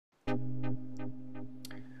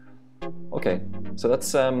Okay, so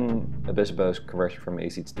that's a bit about conversion from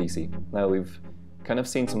AC to DC. Now we've kind of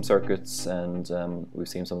seen some circuits and we've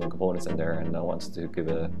seen some of the components in there, and I wanted to give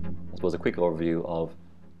I suppose, a quick overview of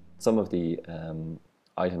some of the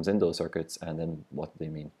items in those circuits and then what they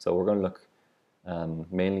mean. So we're going to look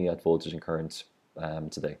mainly at voltage and current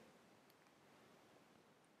today.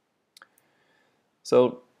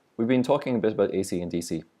 So we've been talking a bit about AC and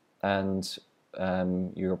DC, and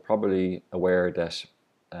you're probably aware that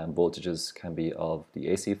voltages can be of the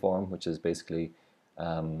AC form, which is basically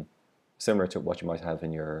similar to what you might have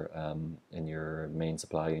in your main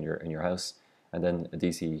supply in your house, and then a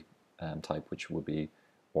DC type, which would be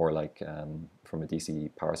more like from a DC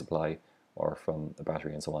power supply or from a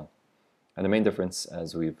battery and so on. And the main difference,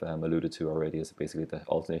 as we've alluded to already, is basically that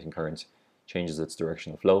alternating current changes its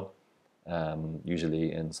direction of flow,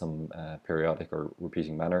 usually in some periodic or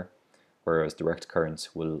repeating manner, whereas direct current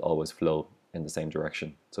will always flow in the same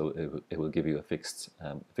direction, so it will give you a fixed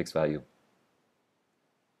value.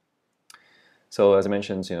 So as I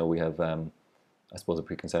mentioned, we have I suppose a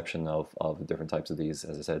preconception of the different types of these.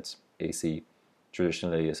 As I said, AC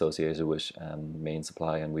traditionally associated with main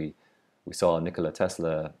supply, and we saw Nikola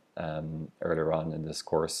Tesla earlier on in this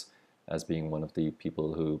course as being one of the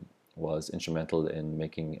people who was instrumental in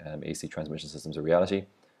making AC transmission systems a reality,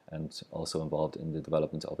 and also involved in the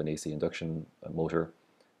development of an AC induction motor,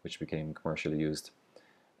 which became commercially used.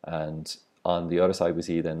 And on the other side we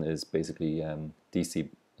see then is basically DC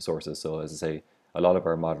sources. So as I say, a lot of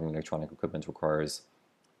our modern electronic equipment requires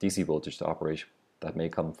DC voltage to operate. That may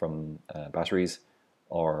come from batteries,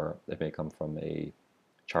 or it may come from a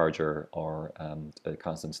charger or a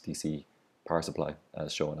constant DC power supply,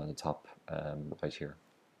 as shown on the top right here.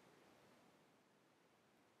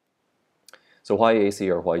 So why AC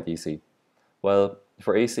or why DC? Well,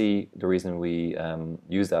 for AC, the reason we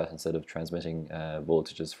use that instead of transmitting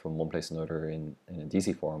voltages from one place to another in a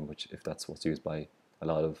DC form, which if that's what's used by a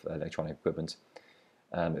lot of electronic equipment,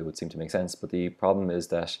 it would seem to make sense. But the problem is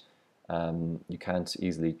that you can't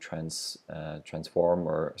easily transmit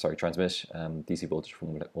DC voltage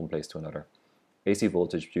from one place to another. AC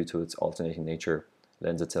voltage, due to its alternating nature,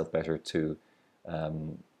 lends itself better to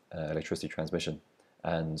electricity transmission,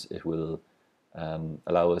 and it will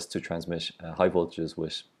allow us to transmit high voltages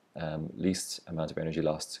with least amount of energy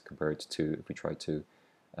lost compared to if we try to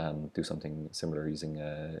do something similar using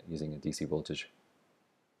a DC voltage.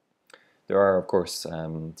 There are, of course,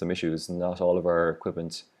 some issues. Not all of our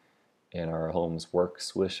equipment in our homes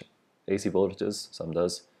works with AC voltages. Some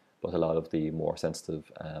does, but a lot of the more sensitive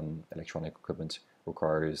electronic equipment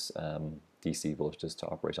requires DC voltages to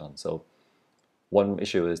operate on. So one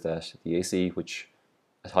issue is that the AC, which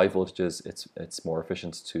at high voltages, it's more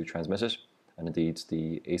efficient to transmit it, and indeed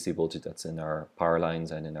the AC voltage that's in our power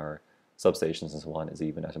lines and in our substations and so on is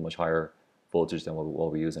even at a much higher voltage than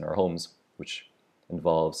what we use in our homes, which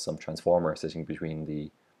involves some transformer sitting between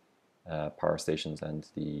the power stations and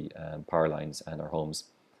the power lines and our homes.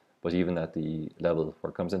 But even at the level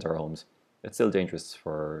where it comes into our homes, it's still dangerous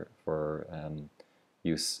for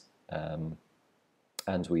use,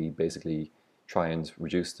 and we basically try and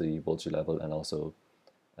reduce the voltage level, and also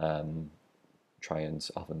try and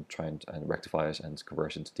rectify it and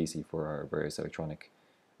convert it to DC for our various electronic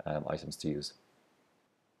items to use.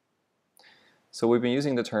 So we've been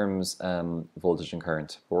using the terms voltage and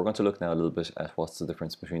current, but we're going to look now a little bit at what's the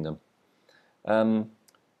difference between them.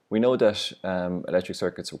 We know that electric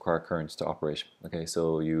circuits require current to operate. Okay,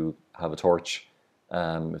 so you have a torch.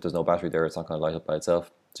 If there's no battery there, it's not going to light up by itself.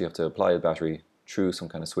 So you have to apply a battery through some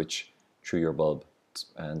kind of switch through your bulb,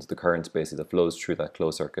 and the current basically that flows through that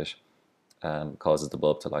closed circuit causes the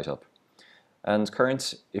bulb to light up. And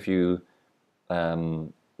current, if you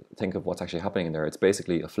think of what's actually happening in there, it's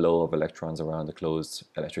basically a flow of electrons around a closed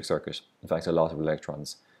electric circuit. In fact, a lot of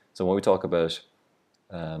electrons. So when we talk about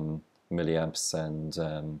milliamps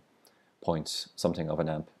and point something of an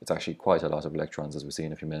amp, it's actually quite a lot of electrons, as we'll see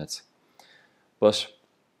in a few minutes. But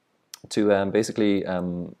to basically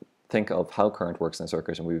think of how current works in a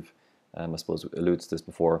circuit, and we've I suppose alluded to this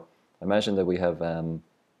before. Imagine that we have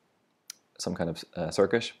some kind of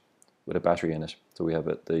circuit with a battery in it. So we have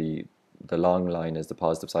the long line is the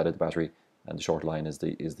positive side of the battery, and the short line is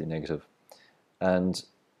the negative. And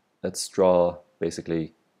let's draw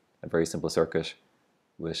basically a very simple circuit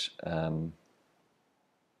with we'll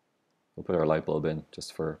put our light bulb in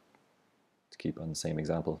just to keep on the same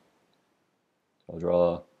example. I'll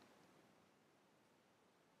draw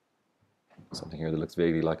something here that looks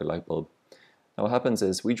vaguely like a light bulb. Now what happens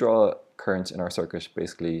is we draw current in our circuit,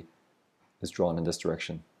 basically is drawn in this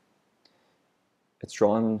direction. It's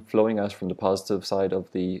drawn flowing out from the positive side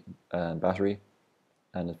of the battery,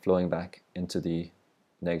 and it flowing back into the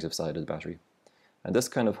negative side of the battery. And this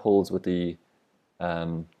kind of holds with the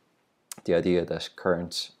idea that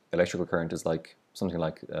electrical current is like something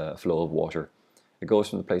like a flow of water. It goes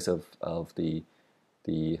from the place of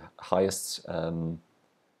the highest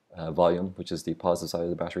volume, which is the positive side of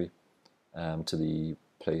the battery, to the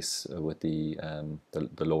place with the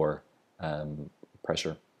lower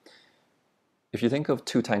pressure. If you think of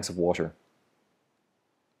two tanks of water,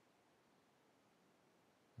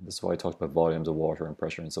 this is why I talked about volumes of water and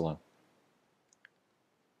pressure and so on.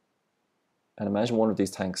 And imagine one of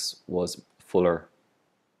these tanks was fuller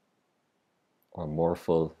or more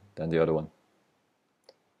full than the other one.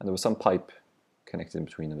 And there was some pipe connected in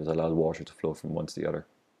between them that allowed water to flow from one to the other.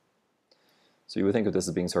 So you would think of this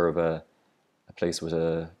as being sort of a place with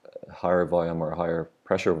a higher volume or a higher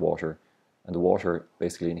pressure of water, and the water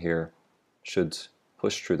basically in here should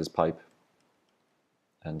push through this pipe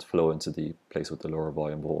and flow into the place with the lower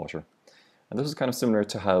volume of water. And this is kind of similar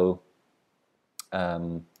to how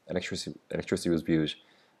electricity was viewed.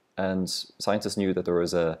 And scientists knew that there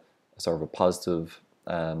was a sort of a positive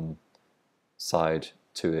side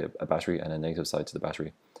to a battery and a negative side to the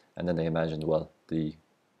battery. And then they imagined, well, the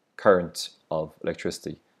current of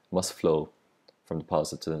electricity must flow from the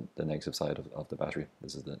positive to the negative side of the battery.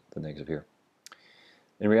 This is the negative here.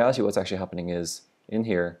 In reality, what's actually happening is, in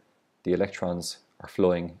here, the electrons are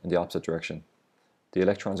flowing in the opposite direction. The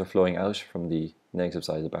electrons are flowing out from the negative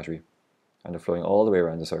side of the battery, and they're flowing all the way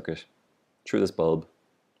around the circuit through this bulb,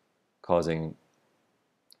 causing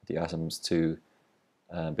the atoms to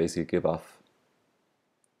basically give off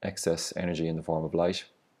excess energy in the form of light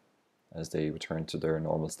as they return to their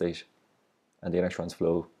normal state. And the electrons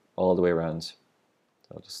flow all the way around.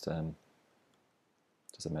 So I'll just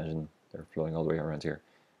imagine they're flowing all the way around here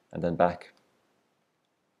and then back.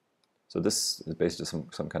 So this is basically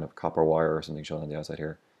some kind of copper wire or something shown on the outside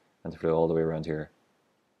here, and they flow all the way around here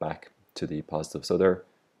back to the positive. So they're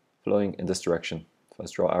flowing in this direction. If I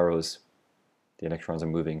draw arrows, the electrons are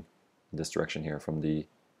moving in this direction here from the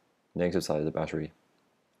negative side of the battery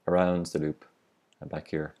around the loop and back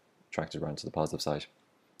here, attracted around to the positive side.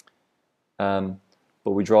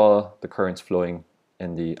 But we draw the currents flowing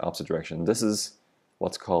in the opposite direction. This is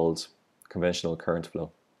what's called conventional current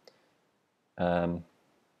flow. So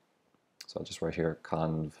I'll just write here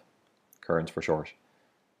conv current for short.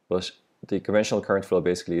 But the conventional current flow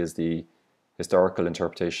basically is the historical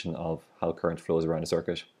interpretation of how current flows around a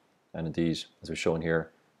circuit. And indeed, as we've shown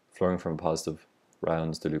here, flowing from a positive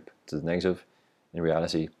round the loop to the negative. In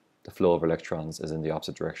reality, the flow of electrons is in the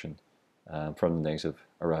opposite direction, from the negative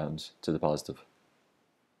around to the positive.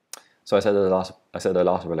 So I said a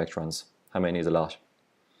lot of electrons. How many is a lot?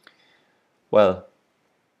 Well,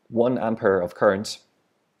 1 ampere of current,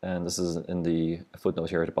 and this is in the footnote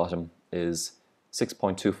here at the bottom, is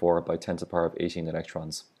 6.24 by 10 to the power of 18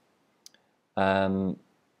 electrons,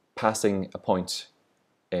 passing a point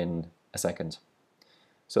in a second.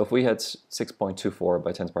 So if we had 6.24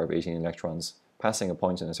 by 10 to the power of 18 electrons passing a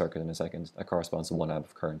point in a circuit in a second, that corresponds to 1 amp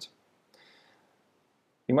of current.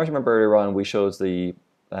 You might remember earlier on we showed the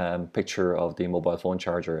picture of the mobile phone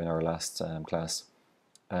charger in our last class,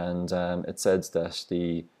 and it said that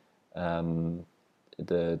the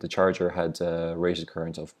charger had a rated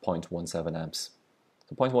current of 0.17 amps.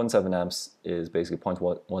 So 0.17 amps is basically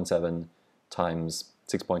 0.17 times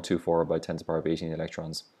 6.24 by 10 to the power of 18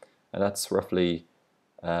 electrons, and that's roughly,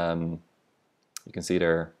 you can see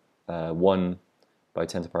there, 1 by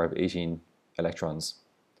 10 to the power of 18 electrons.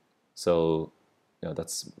 So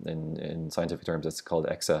that's in scientific terms, it's called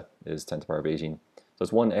exa, is 10 to the power of 18. So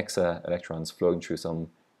it's 1 exa electrons flowing through some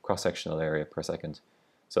cross-sectional area per second.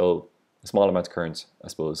 So a small amount of current, I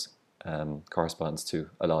suppose, corresponds to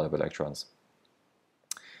a lot of electrons.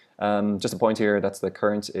 Just a point here, that's the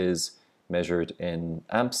current is measured in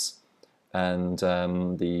amps, and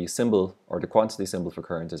the symbol, or the quantity symbol for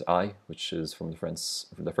current, is I, which is from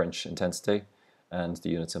the French intensity, and the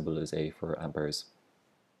unit symbol is A for amperes.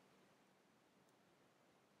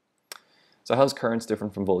 So how's current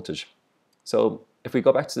different from voltage? So if we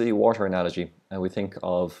go back to the water analogy and we think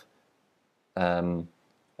of,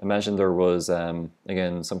 imagine there was,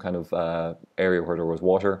 again, some kind of area where there was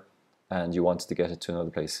water and you wanted to get it to another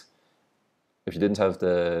place. If you didn't have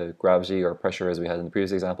the gravity or pressure as we had in the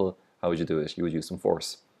previous example, how would you do it? You would use some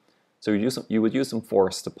force. So you would use some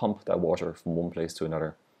force to pump that water from one place to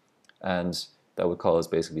another, and that would cause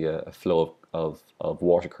basically a flow of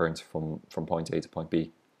water current from point A to point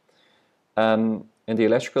B. In the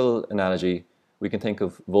electrical analogy, we can think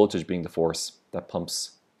of voltage being the force that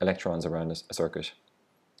pumps electrons around a circuit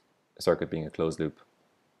being a closed loop.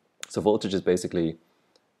 So voltage is basically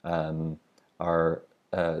our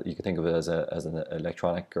you can think of it as an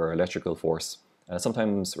electronic or electrical force, and it's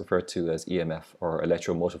sometimes referred to as EMF or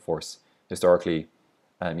electromotive force. Historically,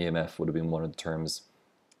 EMF would have been one of the terms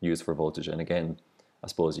used for voltage, and again, I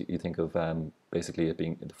suppose you think of basically it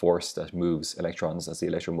being the force that moves electrons as the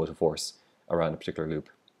electromotive force around a particular loop.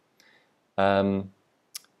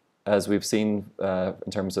 As we've seen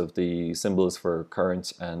in terms of the symbols for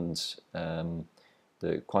current and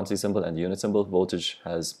the quantity symbol and the unit symbol, voltage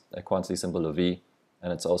has a quantity symbol of V,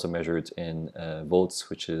 and it's also measured in volts,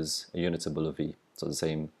 which is a unit symbol of V. So the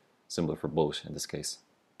same symbol for both in this case.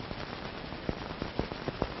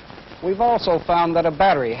 We've also found that a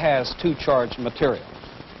battery has two charged materials.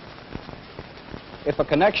 If a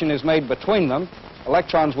connection is made between them,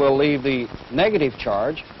 electrons will leave the negative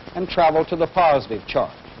charge and travel to the positive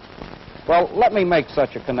charge. Well, let me make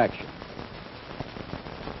such a connection.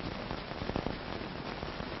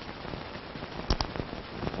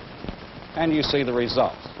 And you see the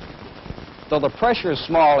results. Though the pressure is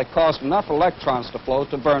small, it caused enough electrons to flow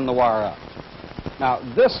to burn the wire out. Now,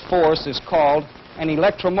 this force is called an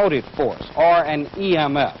electromotive force, or an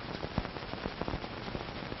EMF.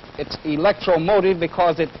 It's electromotive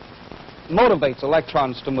because it motivates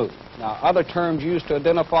electrons to move. Now, other terms used to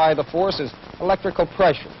identify the force is electrical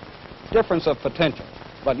pressure, difference of potential,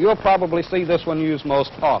 but you'll probably see this one used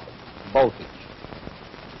most often, voltage.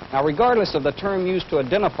 Now, regardless of the term used to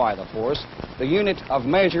identify the force, the unit of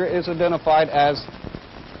measure is identified as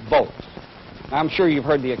volts. Now, I'm sure you've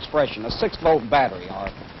heard the expression, a 6-volt battery or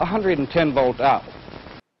 110-volt outlet.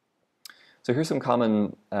 So here's some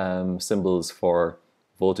common symbols for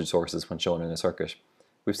voltage sources when shown in a circuit.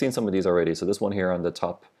 We've seen some of these already. So this one here on the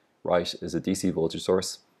top right is a DC voltage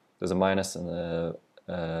source. There's a minus and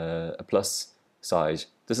a plus side.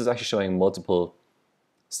 This is actually showing multiple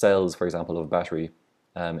cells, for example, of a battery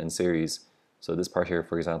in series. So this part here,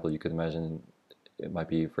 for example, you could imagine it might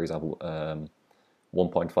be, for example,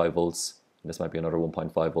 1.5 volts. And this might be another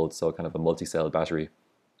 1.5 volts, so kind of a multi-cell battery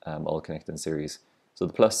all connected in series. So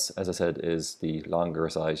the plus, as I said, is the longer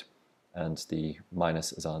side, and the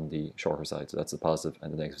minus is on the shorter side. So that's the positive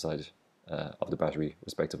and the negative side of the battery,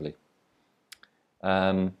 respectively.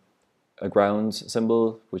 A ground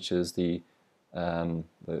symbol, which is the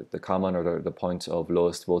common or the point of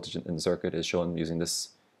lowest voltage in the circuit, is shown using this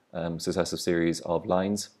successive series of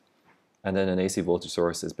lines. And then an AC voltage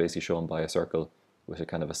source is basically shown by a circle with a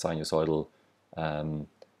kind of a sinusoidal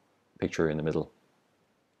picture in the middle.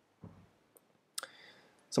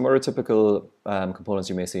 Some other typical components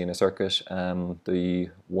you may see in a circuit. The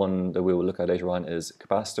one that we will look at later on is a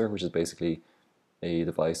capacitor, which is basically a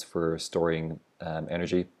device for storing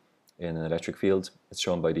energy in an electric field. It's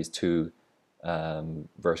shown by these two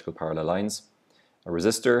vertical parallel lines. A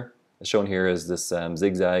resistor is shown here as this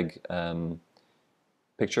zigzag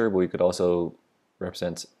picture, but we could also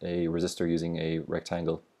represent a resistor using a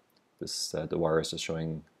rectangle. This the wires just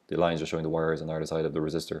showing, the lines are showing the wires on either side of the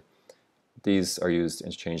resistor. These are used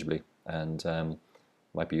interchangeably, and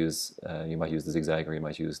might be used. You might use the zigzag, or you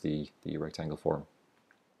might use the rectangle form.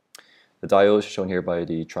 The diode shown here by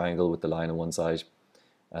the triangle with the line on one side.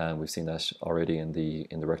 We've seen that already in the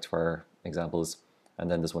rectifier examples. And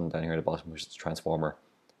then this one down here at the bottom, which is the transformer,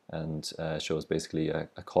 and shows basically a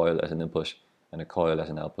coil at an input and a coil at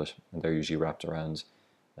an output, and they're usually wrapped around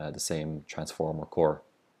the same transformer core,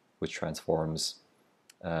 which transforms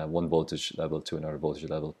one voltage level to another voltage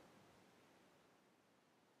level.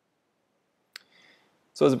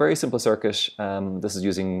 So it's a very simple circuit. This is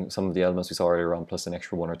using some of the elements we saw earlier on, plus an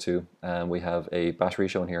extra one or two. We have a battery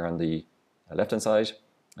shown here on the left-hand side,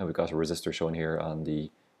 and we've got a resistor shown here on the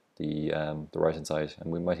right-hand side.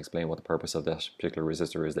 And we might explain what the purpose of that particular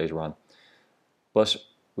resistor is later on. But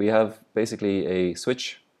we have basically a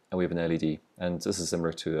switch, and we have an LED. And this is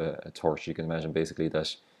similar to a torch. You can imagine basically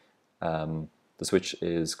that the switch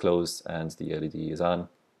is closed and the LED is on,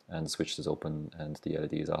 and the switch is open and the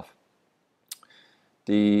LED is off.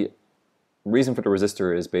 The reason for the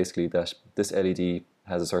resistor is basically that this LED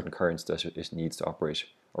has a certain current that it needs to operate,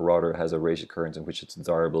 or rather has a rated current in which it's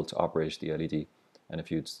desirable to operate the LED. And if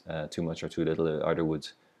you too much or too little, it either would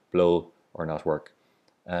blow or not work.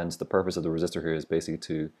 And the purpose of the resistor here is basically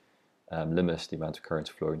to limit the amount of current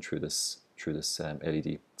flowing through this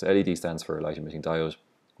LED. So LED stands for light emitting diode.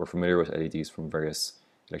 We're familiar with LEDs from various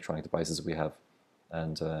electronic devices we have,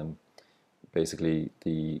 and basically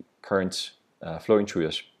the current flowing through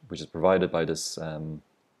it, which is provided by this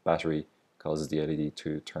battery, causes the LED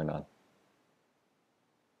to turn on.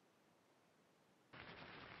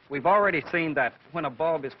 We've already seen that when a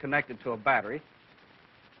bulb is connected to a battery,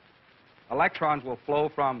 electrons will flow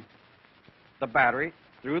from the battery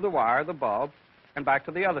through the wire, the bulb, and back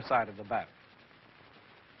to the other side of the battery.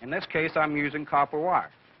 In this case, I'm using copper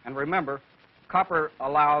wire. And remember, copper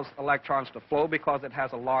allows electrons to flow because it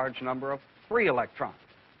has a large number of free electrons.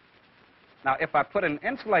 Now, if I put an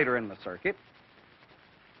insulator in the circuit,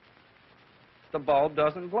 the bulb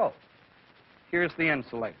doesn't glow. Here's the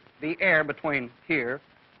insulator, the air between here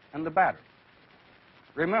and the battery.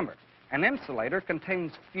 Remember, an insulator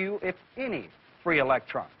contains few, if any, free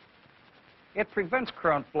electrons. It prevents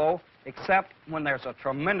current flow except when there's a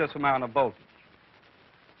tremendous amount of voltage.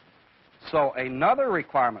 So another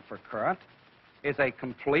requirement for current is a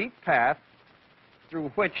complete path through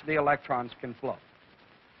which the electrons can flow.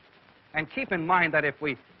 And keep in mind that if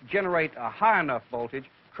we generate a high enough voltage,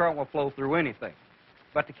 current will flow through anything.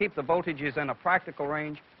 But to keep the voltages in a practical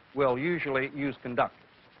range, we'll usually use conductors.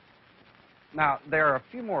 Now, there are a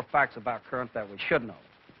few more facts about current that we should know.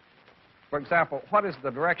 For example, what is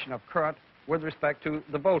the direction of current with respect to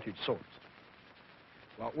the voltage source?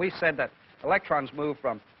 Well, we said that electrons move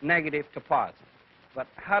from negative to positive. But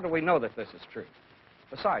how do we know that this is true?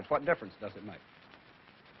 Besides, what difference does it make?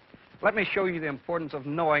 Let me show you the importance of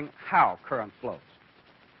knowing how current flows.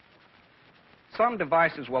 Some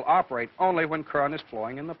devices will operate only when current is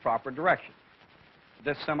flowing in the proper direction.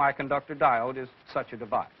 This semiconductor diode is such a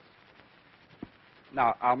device.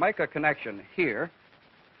 Now, I'll make a connection here.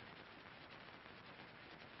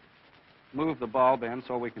 Move the bulb in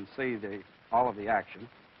so we can see all of the action.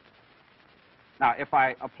 Now, if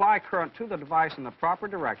I apply current to the device in the proper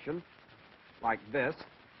direction, like this,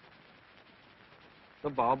 the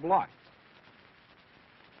bulb lights.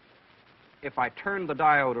 If I turn the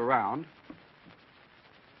diode around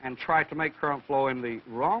and try to make current flow in the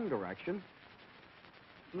wrong direction,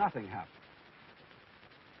 nothing happens.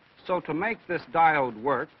 So to make this diode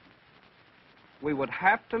work, we would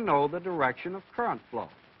have to know the direction of current flow.